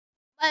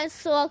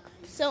So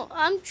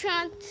I'm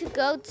trying to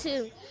go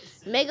to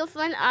Mega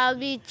Fun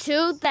Obby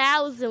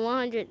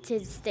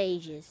 2,110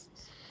 stages.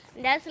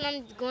 And that's what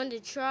I'm going to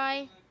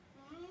try.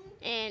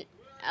 And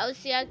I'll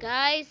see you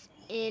guys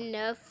in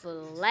the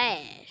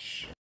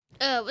flash.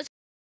 What's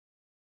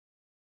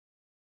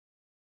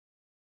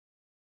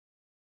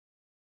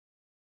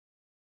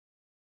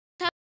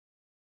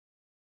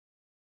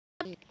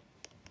happening?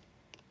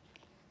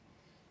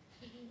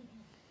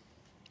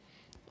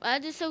 Why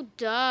is it so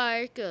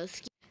dark?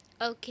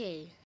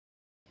 Okay,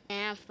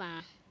 I'm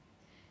fine.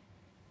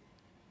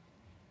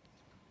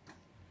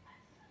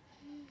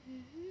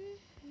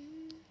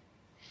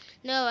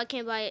 No, I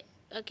can't buy it.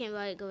 I can't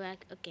buy it. Go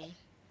back. Okay.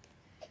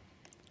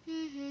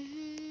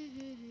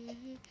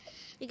 You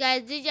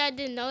guys, did y'all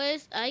didn't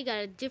notice? I got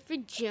a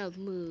different jump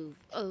move.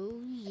 Oh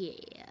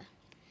yeah.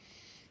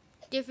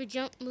 Different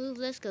jump move.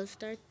 Let's go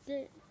start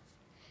it.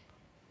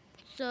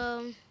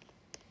 So,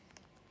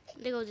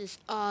 there goes this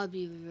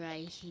obby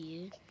right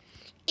here.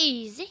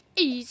 Easy,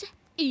 easy,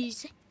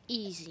 easy,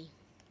 easy.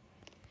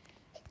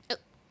 Oh,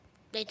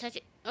 they touch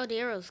it. Oh, the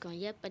arrow's gone.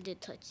 Yep, I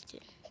did touch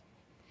it.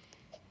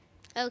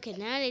 Okay,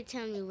 now they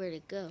tell me where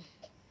to go.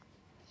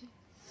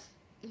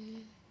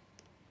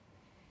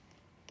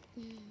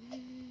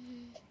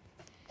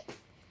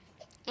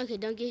 Okay,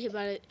 don't get hit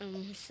by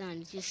the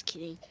sun. Just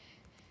kidding.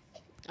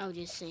 I was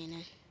just saying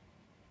that.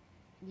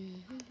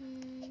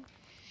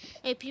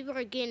 Hey, people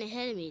are getting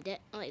ahead of me.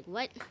 That like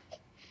what?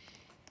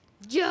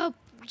 Jump,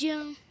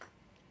 jump.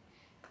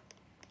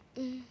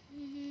 I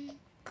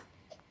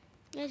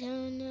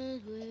don't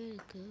know where to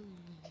go.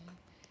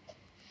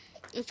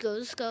 Let's go,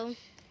 let's go.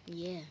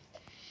 Yeah.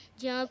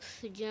 Jump,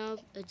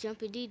 jump, a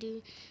jumpy dee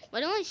doo.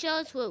 Why don't they show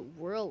us what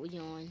world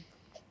we're on?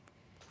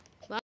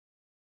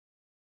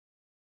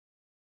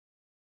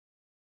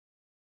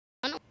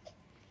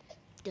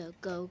 Go,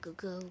 go, go,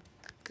 go,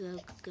 go,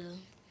 go.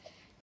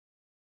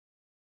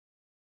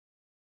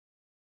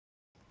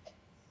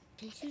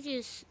 Can't you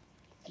just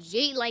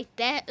yeet like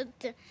that?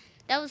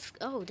 That was,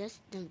 oh, that's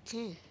number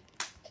 10.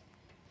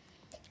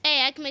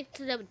 Hey, I can make it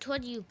to number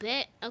 20, you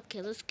bet.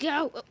 Okay, let's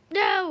go. Oh,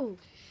 no!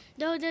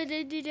 No, no,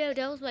 no, no, no.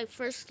 That was my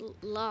first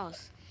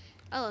loss.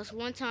 I lost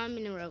one time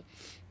in a row.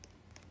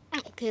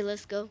 Okay,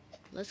 let's go.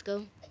 Let's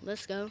go.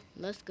 Let's go.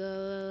 Let's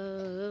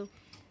go.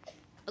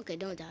 Okay,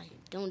 don't die.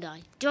 Don't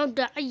die. Don't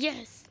die.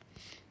 Yes.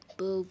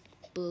 Boop,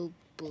 boop,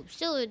 boop.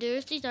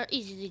 Cylinders. These are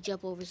easy to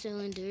jump over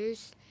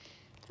cylinders.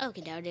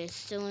 Okay, now there's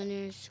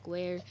cylinder,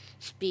 square,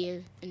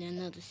 spear, and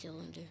another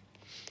cylinder.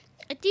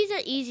 These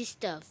are easy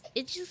stuff.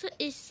 It's just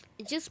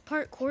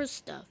parkour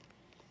stuff.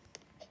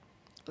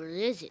 Or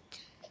is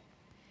it?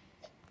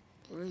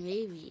 Or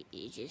maybe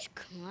it's just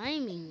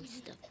climbing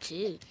stuff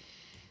too.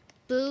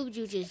 Boop,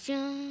 you just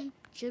jump,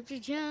 jump,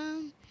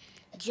 jump,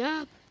 jump,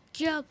 jump,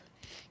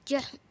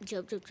 jump,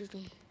 jump, jump, jump,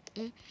 jump,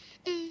 jump.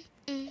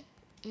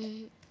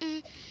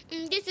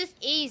 This is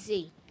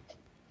easy.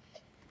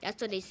 That's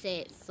what they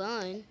said,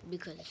 fun,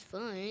 because it's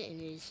fun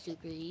and it's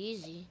super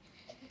easy.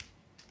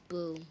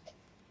 Boom,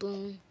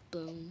 boom,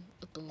 boom,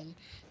 boom,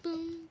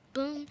 boom,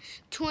 boom.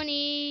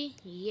 20.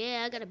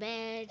 Yeah, I got a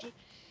badge.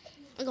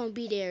 I'm gonna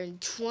be there in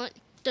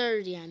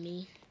 30. I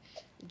mean,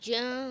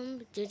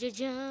 jump, jump,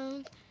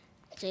 jump.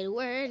 Say the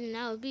word, and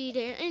I'll be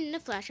there in the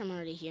flash. I'm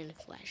already here in the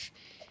flash,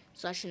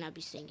 so I should not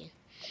be singing.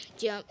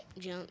 Jump,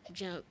 jump,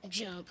 jump,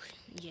 jump.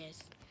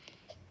 Yes.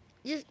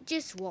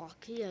 Just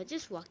walk. Yeah,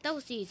 just walk. That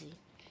was easy.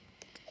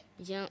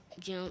 Jump,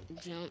 jump,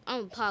 jump.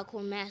 I'm a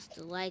parkour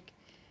master, like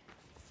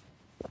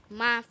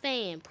my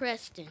fan,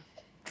 Preston.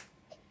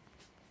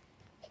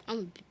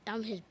 I'm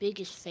his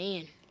biggest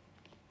fan.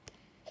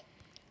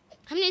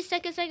 How many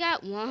seconds I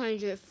got?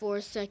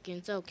 104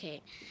 seconds.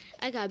 Okay,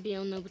 I gotta be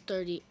on number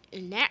 30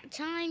 in that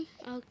time.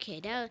 Okay,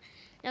 that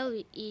would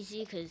be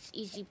easy because it's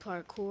easy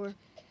parkour,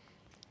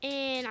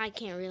 and I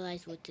can't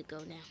realize what to go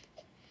now.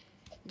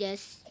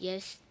 Yes,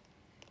 yes,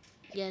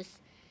 yes,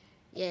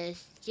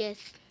 yes,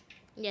 yes,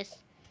 yes,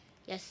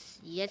 yes,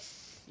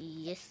 yes,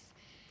 yes.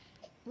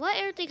 Why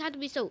everything had to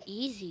be so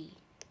easy?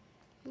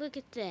 Look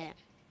at that.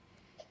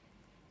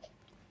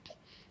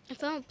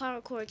 If I'm a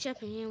parkour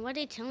champion, why are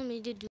they telling me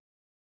to do?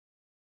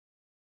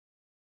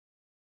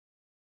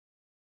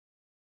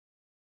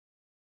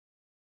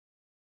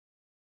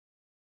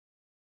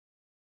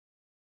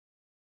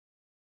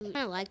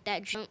 I like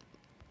that jump,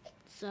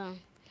 so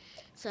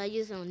I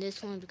use it on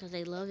this one because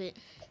I love it.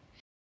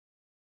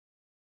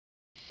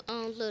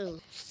 Little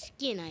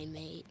skin I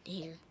made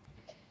here.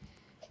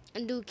 A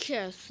new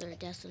character,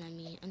 that's what I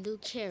mean. A new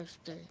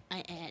character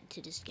I add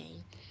to this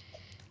game.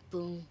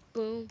 Boom,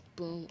 boom,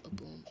 boom, a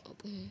boom, a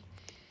boom.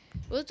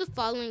 What's the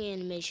following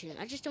animation?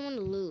 I just don't want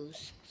to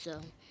lose, so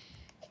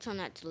try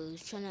not to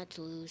lose. Try not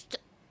to lose.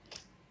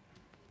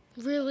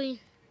 Really?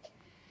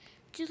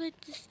 Would you like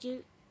to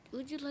skip?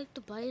 Would you like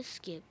to buy a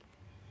skip?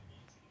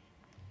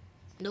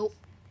 Nope.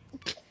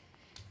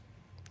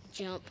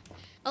 Jump.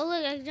 Oh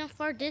look, I can jump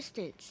far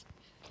distance.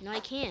 No, I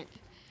can't.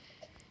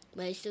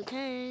 But I still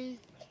can.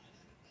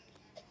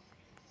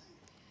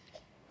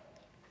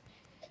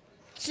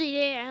 See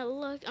there,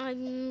 look,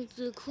 I'm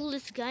the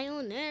coolest guy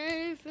on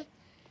earth.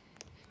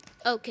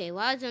 Okay,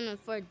 why is it on the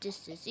far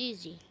distance?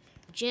 Easy.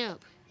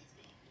 Jump.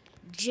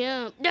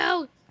 Jump.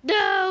 No!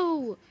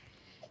 No!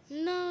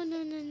 No,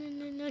 no, no, no,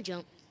 no, no.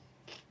 Jump.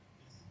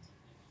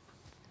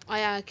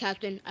 Aye, aye,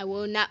 Captain. I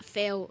will not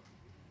fail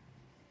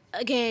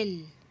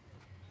again.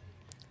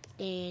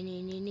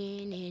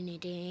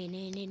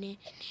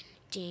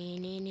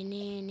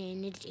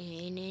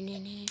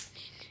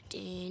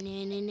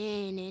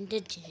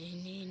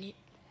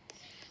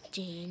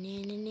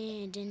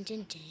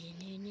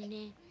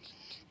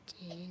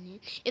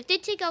 If they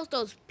take out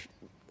those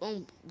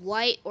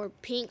white or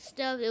pink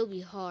stuff, it'll be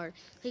hard.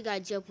 You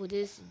gotta jump with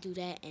this, do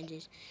that, and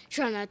just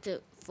try not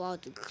to fall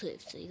through the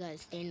cliff. So you gotta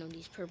stand on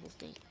these purple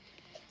things.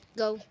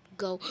 Go,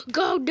 go,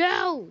 go!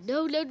 No,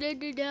 no, no, no,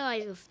 no, no!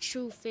 I'm a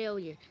true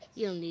failure.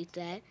 You don't need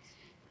that.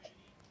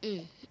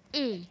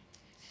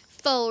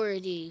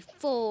 40,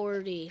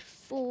 40,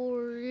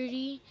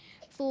 40,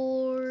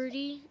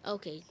 40.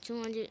 Okay,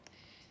 200.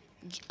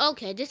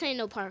 Okay, this ain't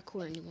no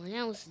parkour anymore.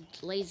 That was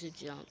laser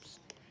jumps.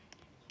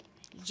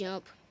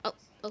 Jump. Oh,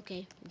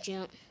 okay.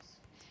 Jump.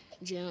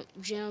 Jump.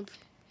 Jump.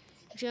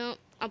 Jump.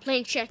 I'm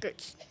playing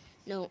checkers.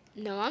 No,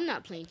 no, I'm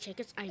not playing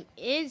checkers. I'm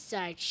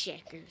inside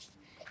checkers.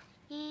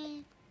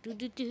 Do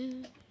do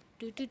do.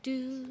 Do do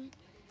do.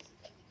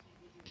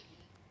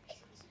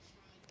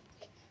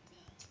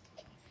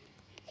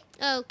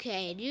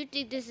 Okay, do you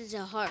think this is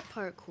a hard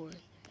parkour?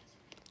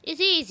 It's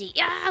easy.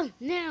 Oh,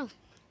 no.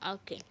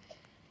 Okay.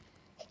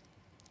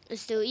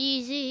 It's still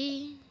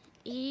easy.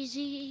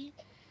 Easy.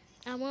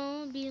 I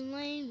won't be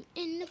lame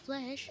in the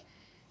flesh.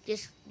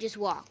 Just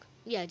walk.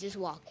 Yeah, just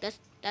walk.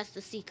 That's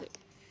the secret.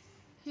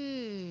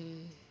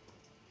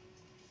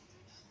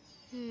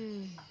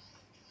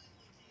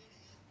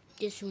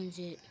 This one's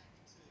it.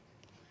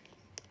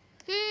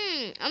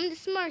 I'm the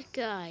smart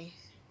guy.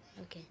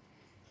 Okay.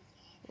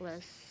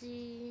 Let's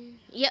see.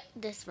 Yep,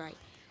 that's right.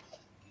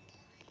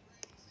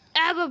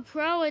 I'm a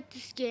pro at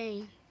this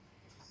game.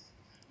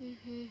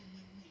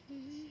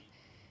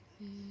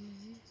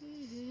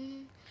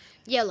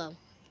 Yellow.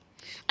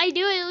 I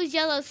do it with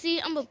yellow. See,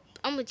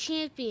 I'm a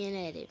champion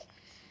at it.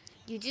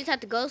 You just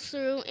have to go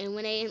through, and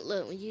when they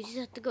look, you just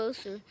have to go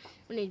through.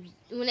 When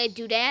they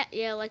do that,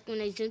 yeah, like when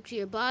they zoom to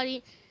your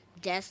body,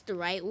 that's the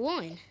right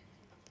one.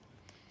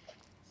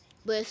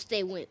 But if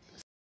they went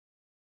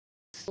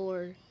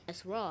floor,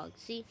 that's wrong.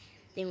 See,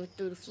 they went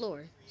through the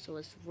floor, so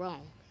it's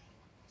wrong.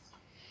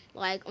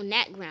 Like on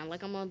that ground,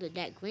 like I'm on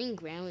that green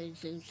ground, it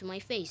zooms to my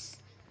face.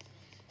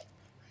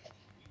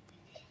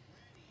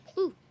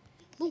 Ooh,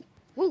 woo,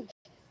 woo.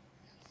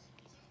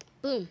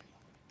 Boom,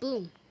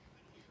 boom,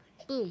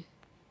 boom,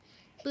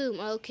 boom.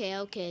 Okay,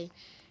 okay.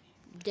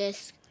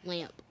 Desk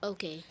lamp.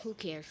 Okay, who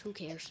cares? Who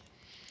cares?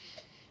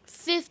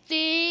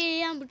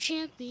 50. I'm a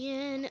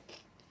champion.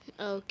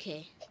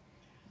 Okay.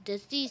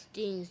 Does these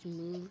things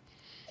move?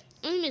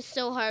 It's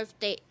so hard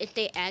if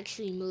they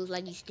actually move,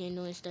 like you stand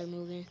on and start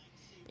moving.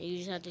 And you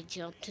just have to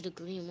jump to the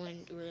green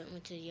one, or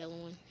to the yellow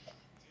one.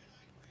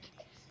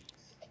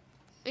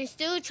 And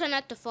still try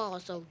not to fall.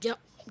 So jump,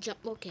 jump.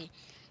 Okay,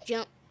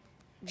 jump,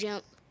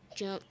 jump,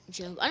 jump,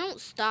 jump. I don't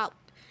stop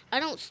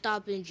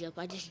and jump.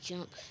 I just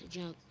jump,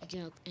 jump,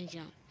 jump, and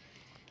jump.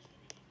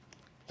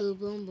 Boom,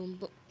 boom, boom,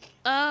 boom.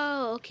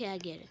 Oh, okay, I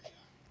get it.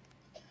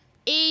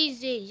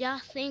 Easy. Y'all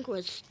think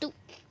we're stupid.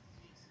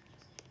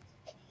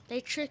 They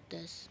tricked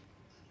us.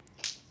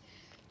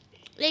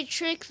 They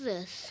tricked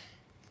us.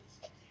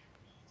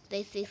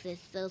 They think they're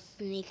so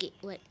sneaky.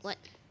 What?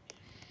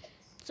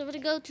 So where to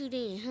go to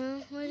then,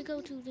 huh? Where to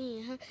go to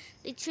then, huh?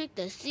 They tricked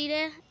us. See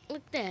that?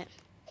 Look at that.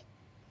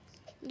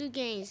 New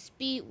game,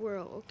 Speed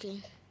World.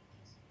 Okay.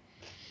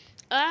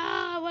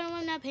 Ah, why am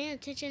I not paying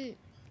attention?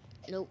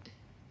 Nope.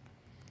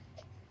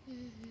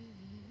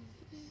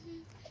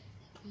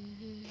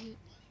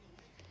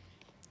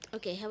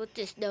 Okay, how about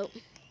this? Nope.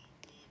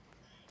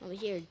 Over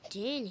here,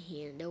 then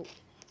here. Nope.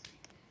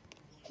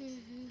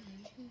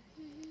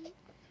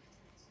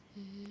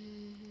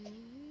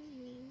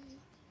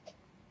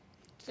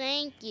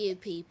 Thank you,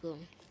 people.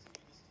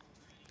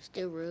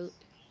 Still rude.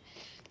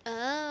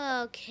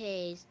 Oh,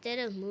 okay. Instead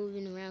of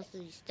moving around so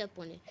you step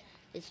on it,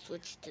 it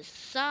switched to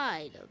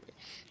side of it.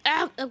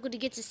 Oh, I'm gonna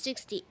get to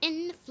 60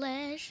 in the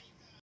flash.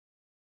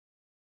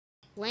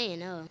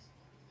 Laying up.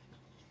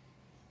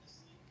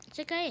 Is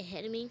that guy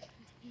ahead of me?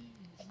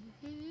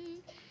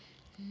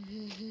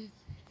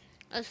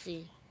 Let's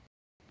see.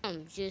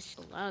 Just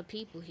a lot of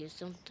people here.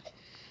 Some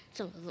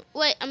of them.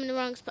 Wait, I'm in the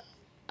wrong spot.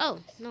 Oh,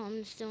 no,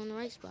 I'm still in the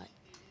right spot.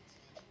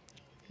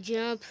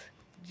 Jump,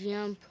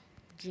 jump,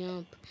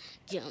 jump,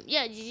 jump.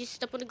 Yeah, you just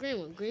step on the green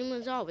one. Green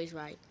one's always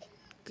right.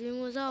 Green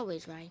one's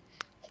always right.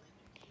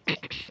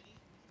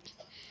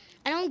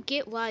 I don't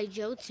get why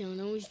Joe-Town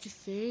always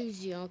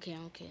defends you. Okay.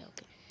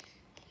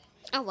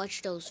 I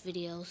watch those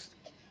videos.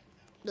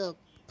 The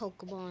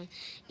Pokemon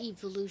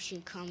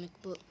Evolution comic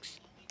books.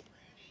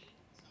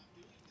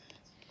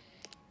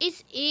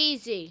 It's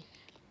easy.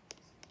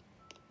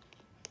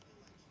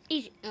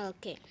 Easy.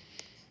 Okay.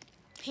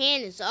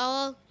 Hand is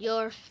all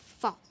your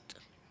fault.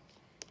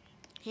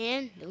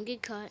 Hand, don't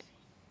get caught.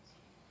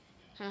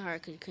 Kind of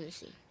hard because you couldn't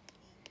see.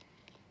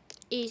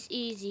 It's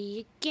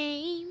easy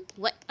game.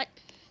 What? What?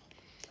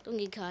 Don't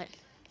get caught.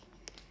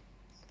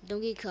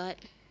 Don't get caught.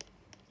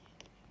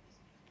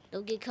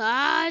 Don't get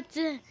caught.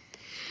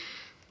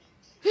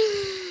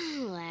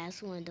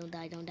 Last one. Don't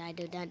die. Don't die.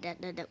 Don't die.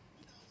 Don't.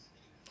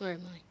 Where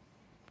am I?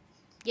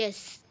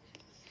 Yes.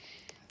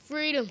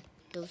 Freedom.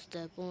 Don't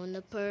step on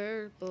the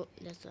purple.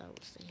 That's what I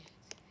was saying.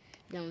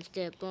 Don't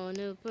step on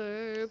the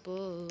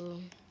purple.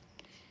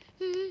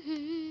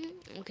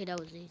 Okay, that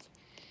was easy.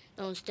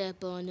 Don't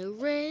step on the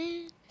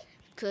red,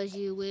 'cause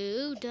you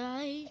will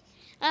die.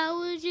 I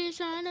was just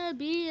trying to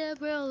be a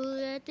pro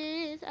at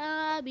this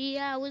hobby.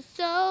 I was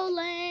so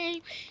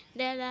lame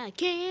that I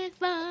can't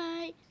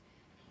fight.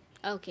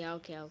 Okay. I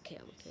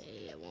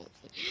won't.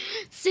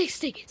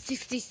 60.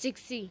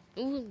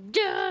 Ooh,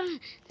 duh.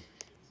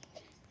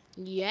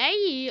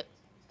 Yeah.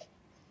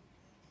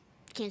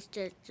 Can't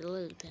touch the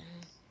lily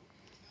pad.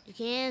 You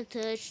can't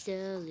touch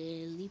the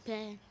lily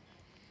pad.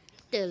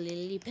 The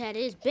lily pad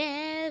is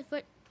bad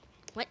for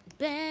what?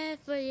 Bad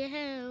for your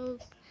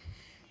health.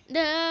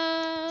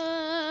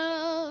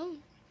 No,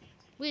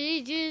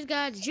 we just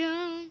got to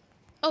jump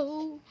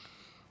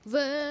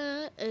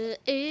over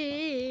it.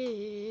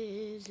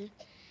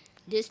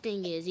 This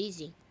thing is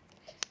easy.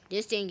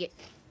 This thing is easy.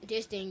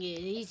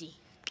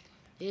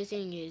 This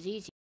thing is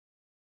easy.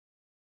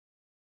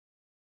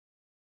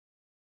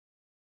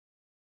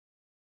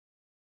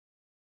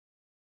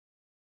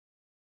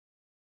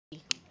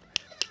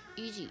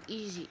 Easy,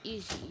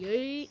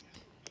 yay.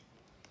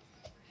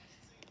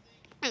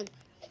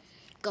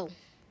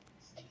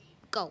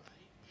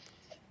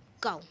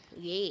 Go,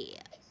 yeah,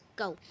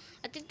 go.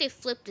 I think they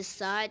flipped the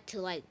side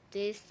to like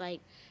this, like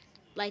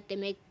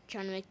they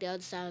trying to make the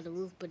other side of the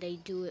roof, but they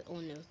do it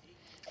on the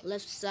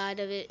left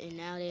side of it, and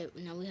now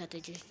we have to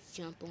just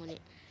jump on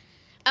it.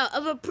 Oh,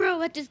 I'm a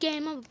pro at this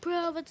game.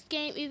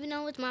 Even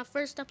though it's my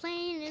first time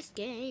playing this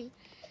game.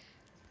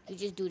 You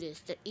just do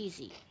this. They're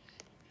easy.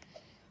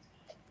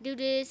 Do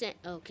this and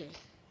okay.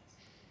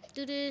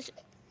 Do this.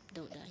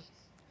 Don't die.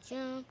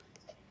 Jump.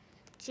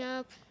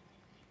 Yeah.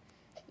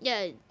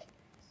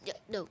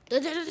 No.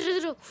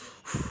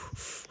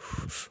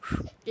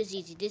 This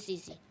easy.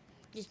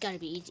 This gotta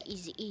be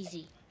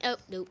easy. Oh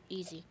no,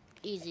 easy.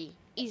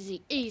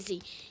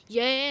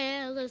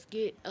 Yeah, let's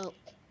get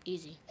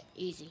easy.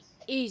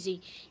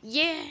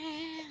 Yeah.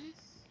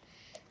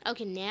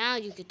 Okay, now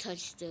you can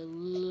touch the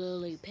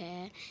lily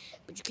pad,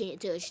 but you can't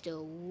touch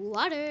the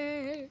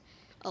water.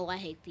 Oh, I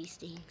hate these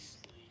things.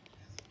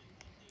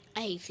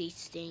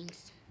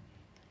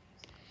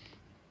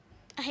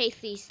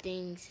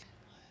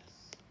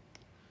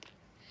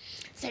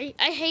 Sorry,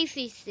 I hate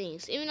these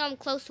things. Even though I'm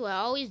close to it,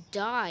 I always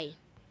die.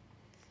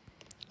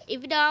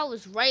 Even though I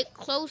was right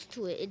close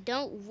to it, it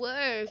don't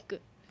work.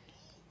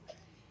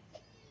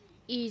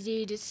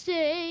 Easy to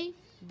say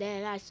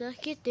that I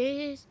suck at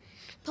this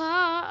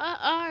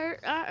part.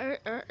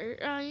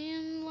 I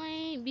am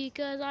lame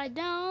because I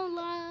don't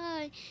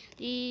like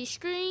these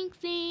string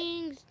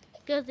things.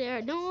 'Cause they're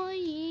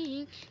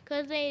annoying.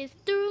 'Cause they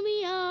threw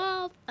me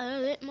off. I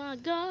let my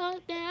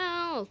guard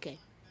down.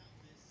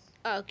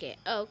 Okay.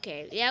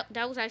 Yep,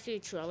 that was actually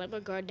true. I let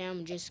my guard down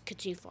and just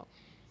continue to fall.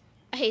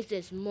 I hate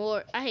this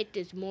more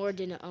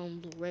than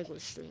the regular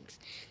strings.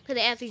 'Cause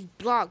they have these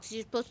blocks.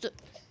 You're supposed to.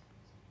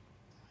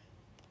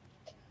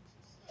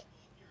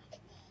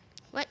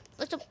 What?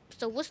 What's the?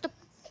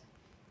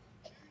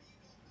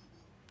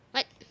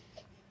 What?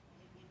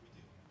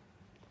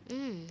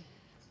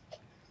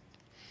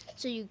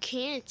 So you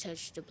can't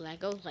touch the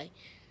black. I was like,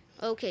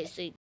 okay,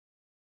 so you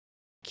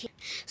can't.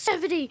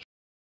 70.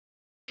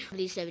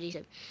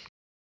 77.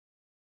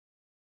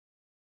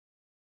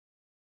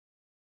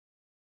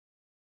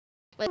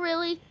 Wait,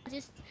 really? I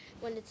just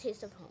want a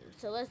taste of home.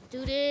 So let's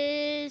do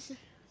this.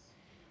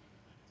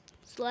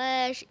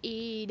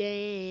 /E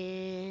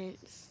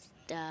dance.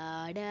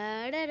 Da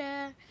da da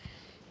da.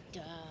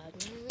 Da.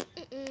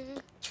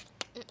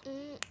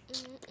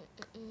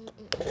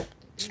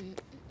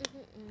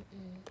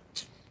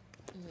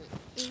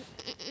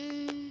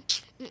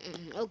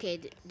 Okay,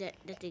 that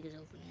thing is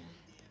over now.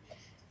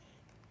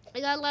 I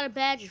got a lot of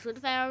badges. What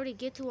if I already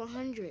get to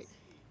 100?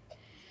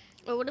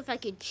 Or what if I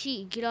could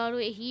cheat, get all the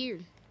way here?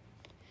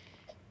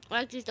 Or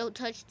I just don't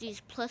touch these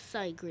plus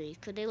side grades,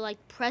 because they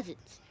like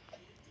presents.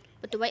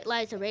 But the white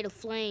lights are rate of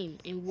flame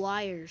and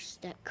wires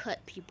that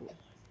cut people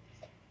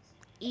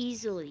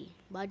easily.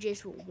 By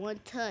just one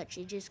touch,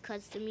 it just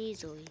cuts them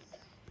easily.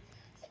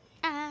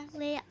 I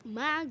let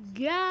my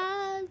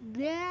guard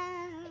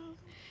down.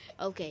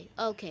 Okay.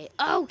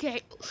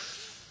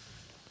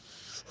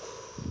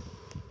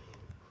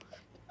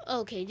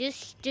 Okay,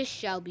 this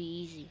shall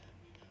be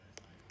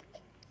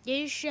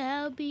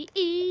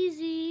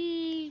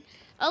easy.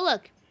 Oh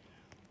look.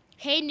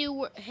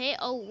 Hey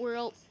old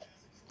world.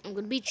 I'm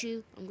gonna beat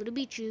you. I'm gonna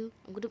beat you.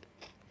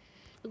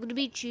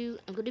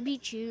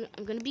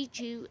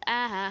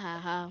 Ah ha ha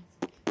ha.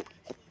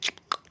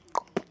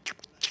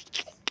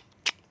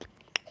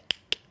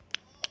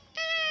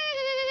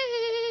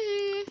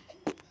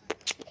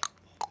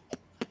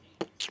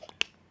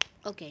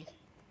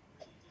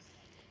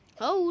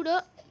 Hold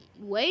up.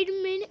 Wait a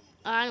minute.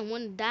 I don't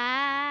want to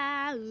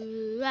die.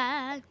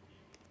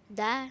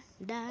 Die.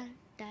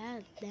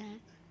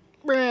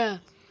 Bruh.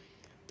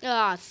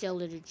 Ah,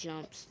 cylinder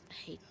jumps. I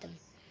hate them.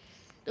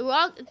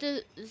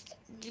 The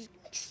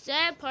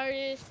sad part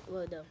is,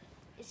 well, no.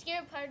 The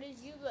scary part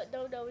is you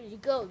don't know where to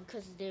go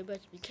because there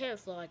must be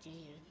camouflage in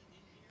here.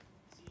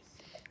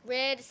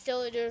 Red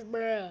cylinders,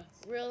 bruh.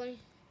 Really?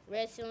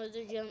 Red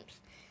cylinder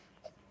jumps.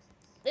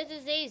 This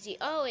is easy.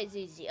 Always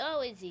easy.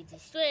 Always easy.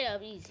 Straight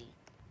up easy.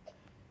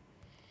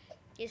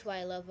 That's why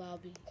I love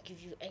Obby.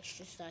 Gives you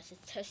exercise,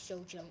 test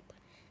your jump,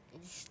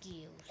 and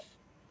skills.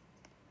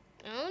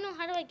 I don't know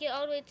how do I get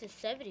all the way to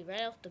 70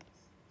 right off the...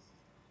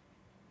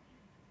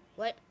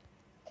 What?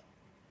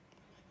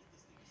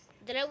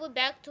 Did I go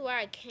back to where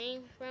I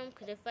came from?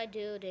 Because if I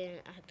do,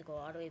 then I have to go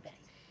all the way back.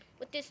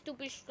 With this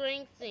stupid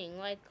string thing.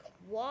 Like,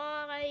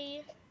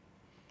 why?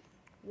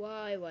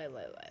 Why?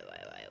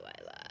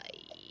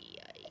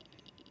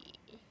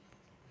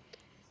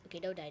 Okay,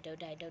 don't die.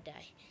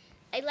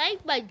 I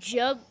like my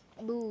jump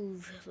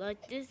move.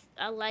 Like this,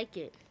 I like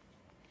it.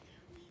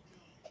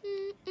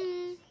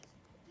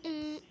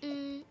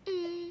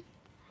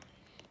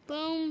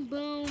 Boom,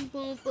 boom,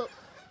 boom, boom.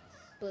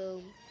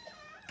 Boom.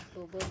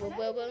 Boom, boom, boom,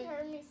 boom, boom.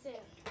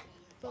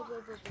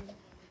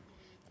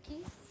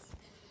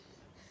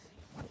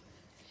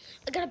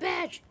 I got a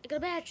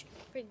badge.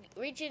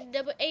 Reaching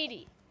number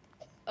 80.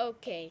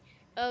 Okay,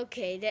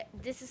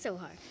 this is so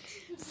hard.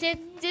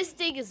 Since this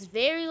thing is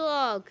very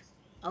long,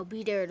 I'll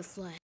be there in a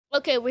flash.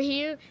 Okay, we're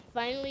here,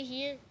 finally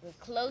here. We're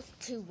close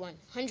to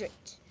 100.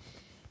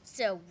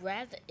 So,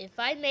 rather, if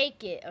I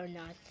make it or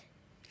not,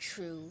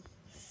 true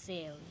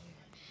failure.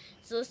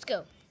 So, let's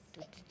go.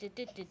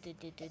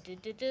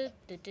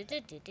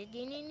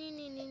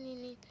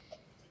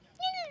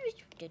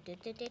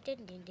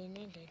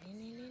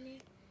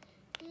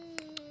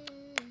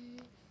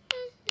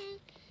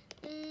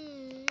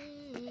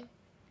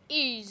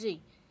 Easy.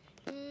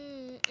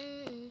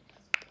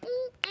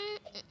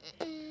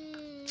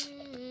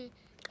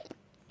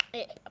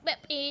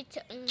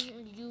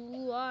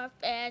 You are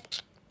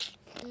fast.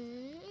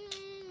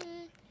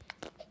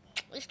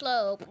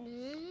 Slow.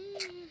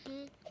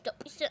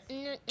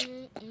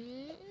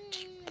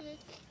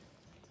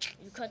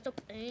 You cut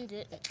up and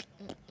it.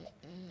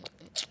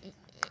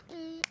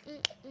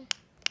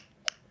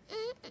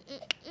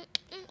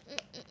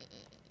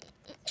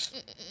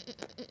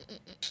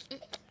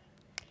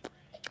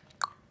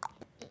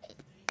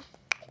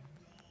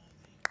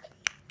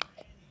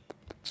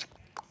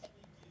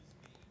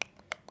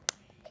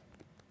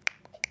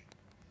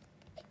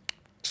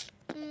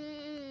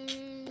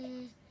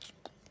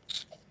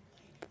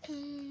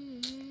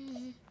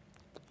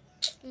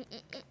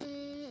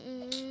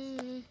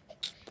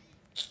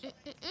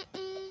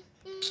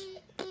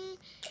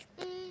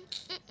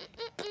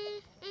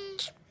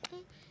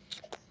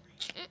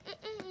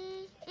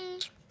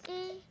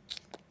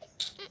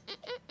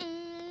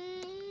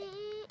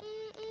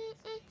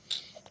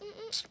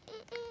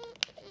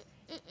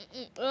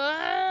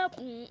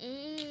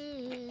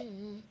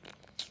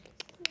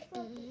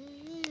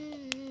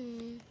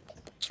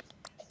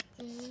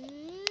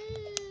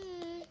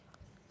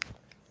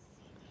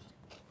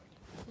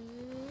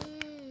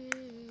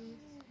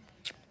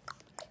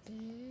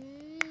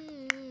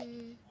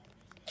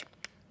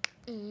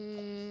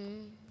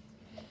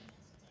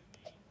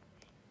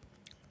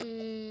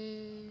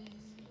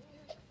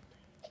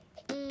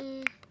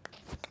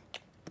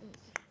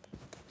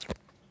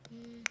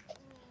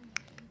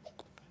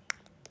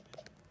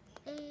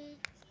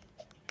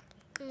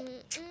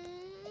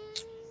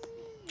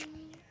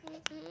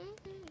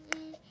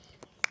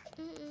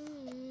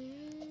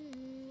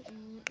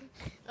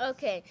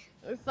 Okay,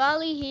 we're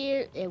finally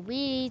here, and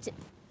we.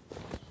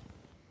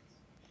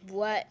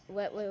 Wait,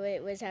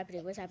 what's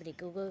happening?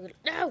 Go.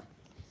 No!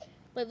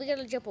 Wait, we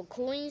gotta jump on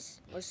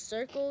coins or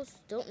circles.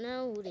 Don't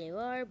know who they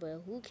are,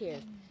 but who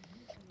cares?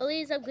 At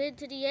least I'm good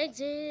to the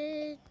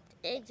exit.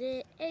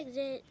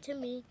 Exit to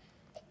me.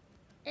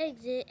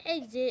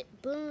 Exit,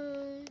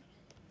 boom.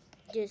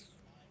 Just.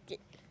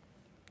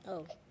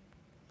 Oh.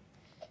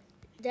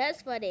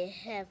 That's why they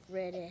have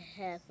red and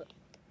half.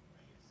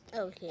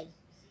 Okay.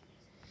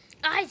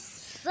 I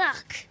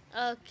suck.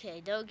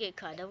 Okay, don't get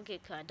caught.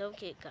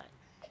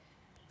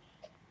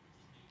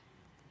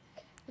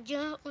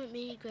 Jump with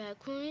me, grab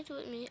coins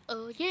with me.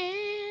 Oh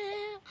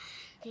yeah.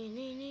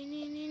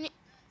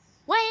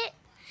 Wait.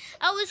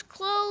 I was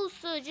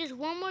closer. Just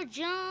one more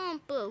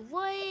jump.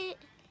 Wait.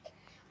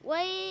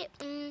 What?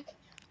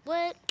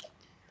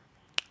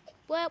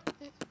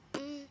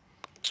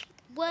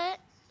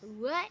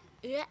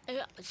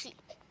 See,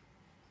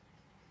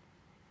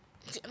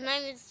 I'm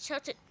not even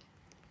shouting.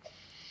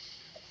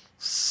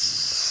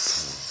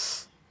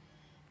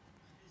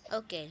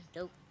 Okay,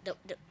 don't,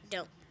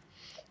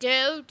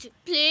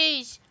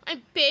 please.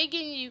 I'm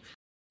begging you.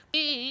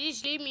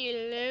 Please leave me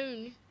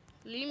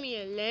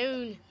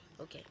alone.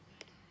 Okay.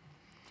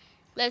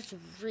 Let's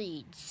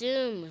read.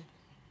 Zoom.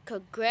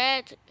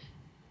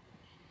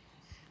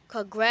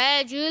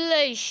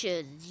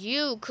 Congratulations.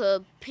 You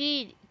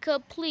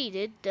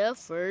completed the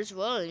first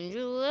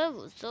 100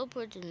 levels. So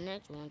put to the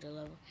next 100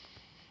 level.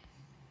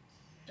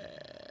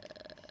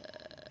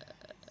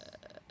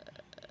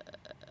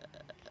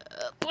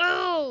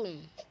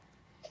 Boom!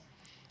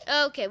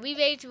 Okay, we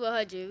made it to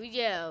 100.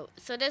 Yeah,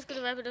 so that's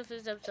gonna wrap it up for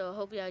this episode. I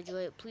hope y'all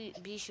enjoy it. Please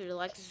be sure to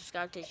like and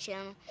subscribe to the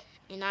channel.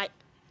 And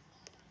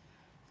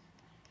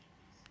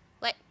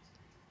what?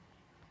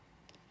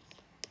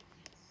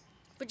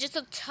 But just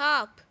up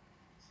top.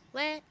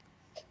 What?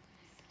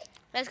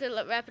 That's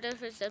gonna wrap it up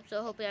for this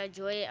episode. Hope y'all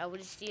enjoy it. I will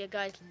see you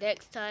guys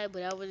next time,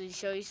 but I wanted to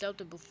show you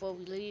something before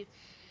we leave.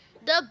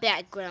 The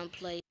background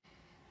play.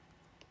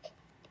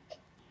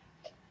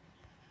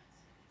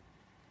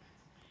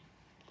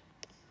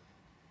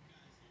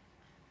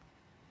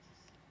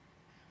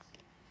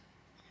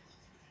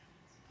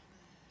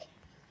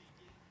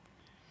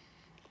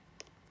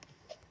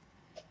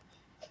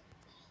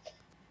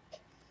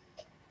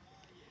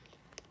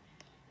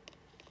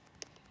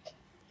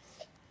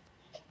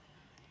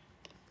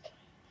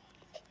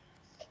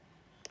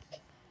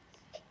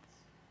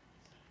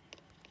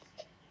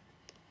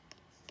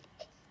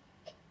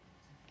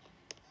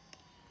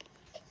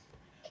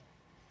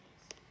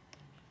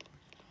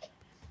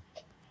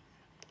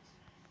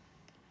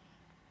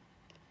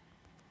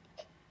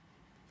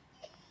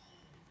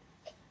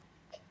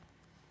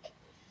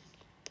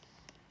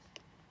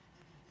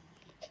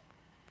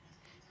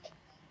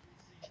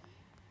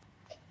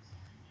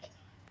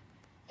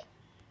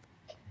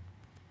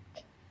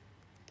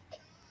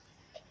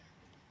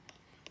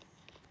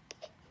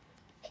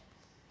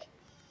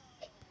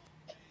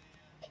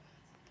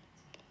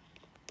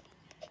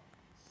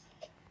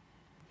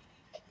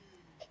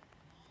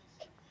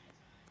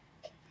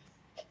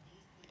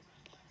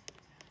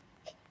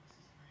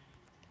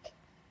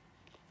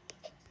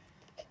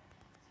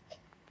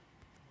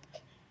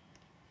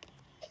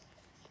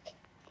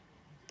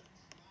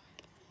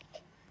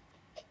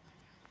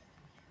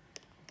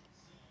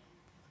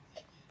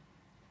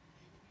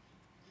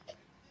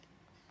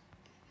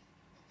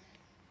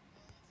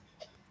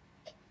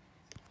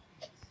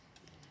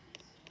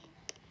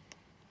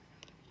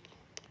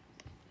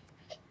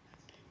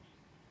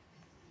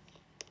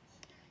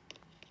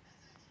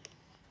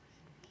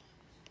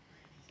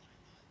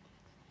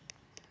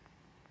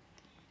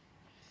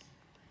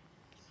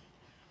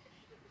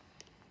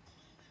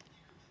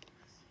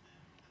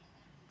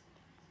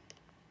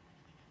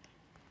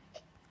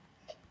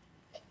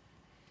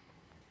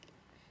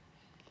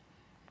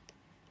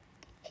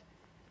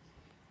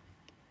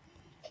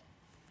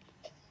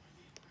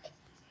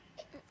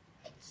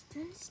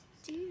 Stand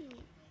still.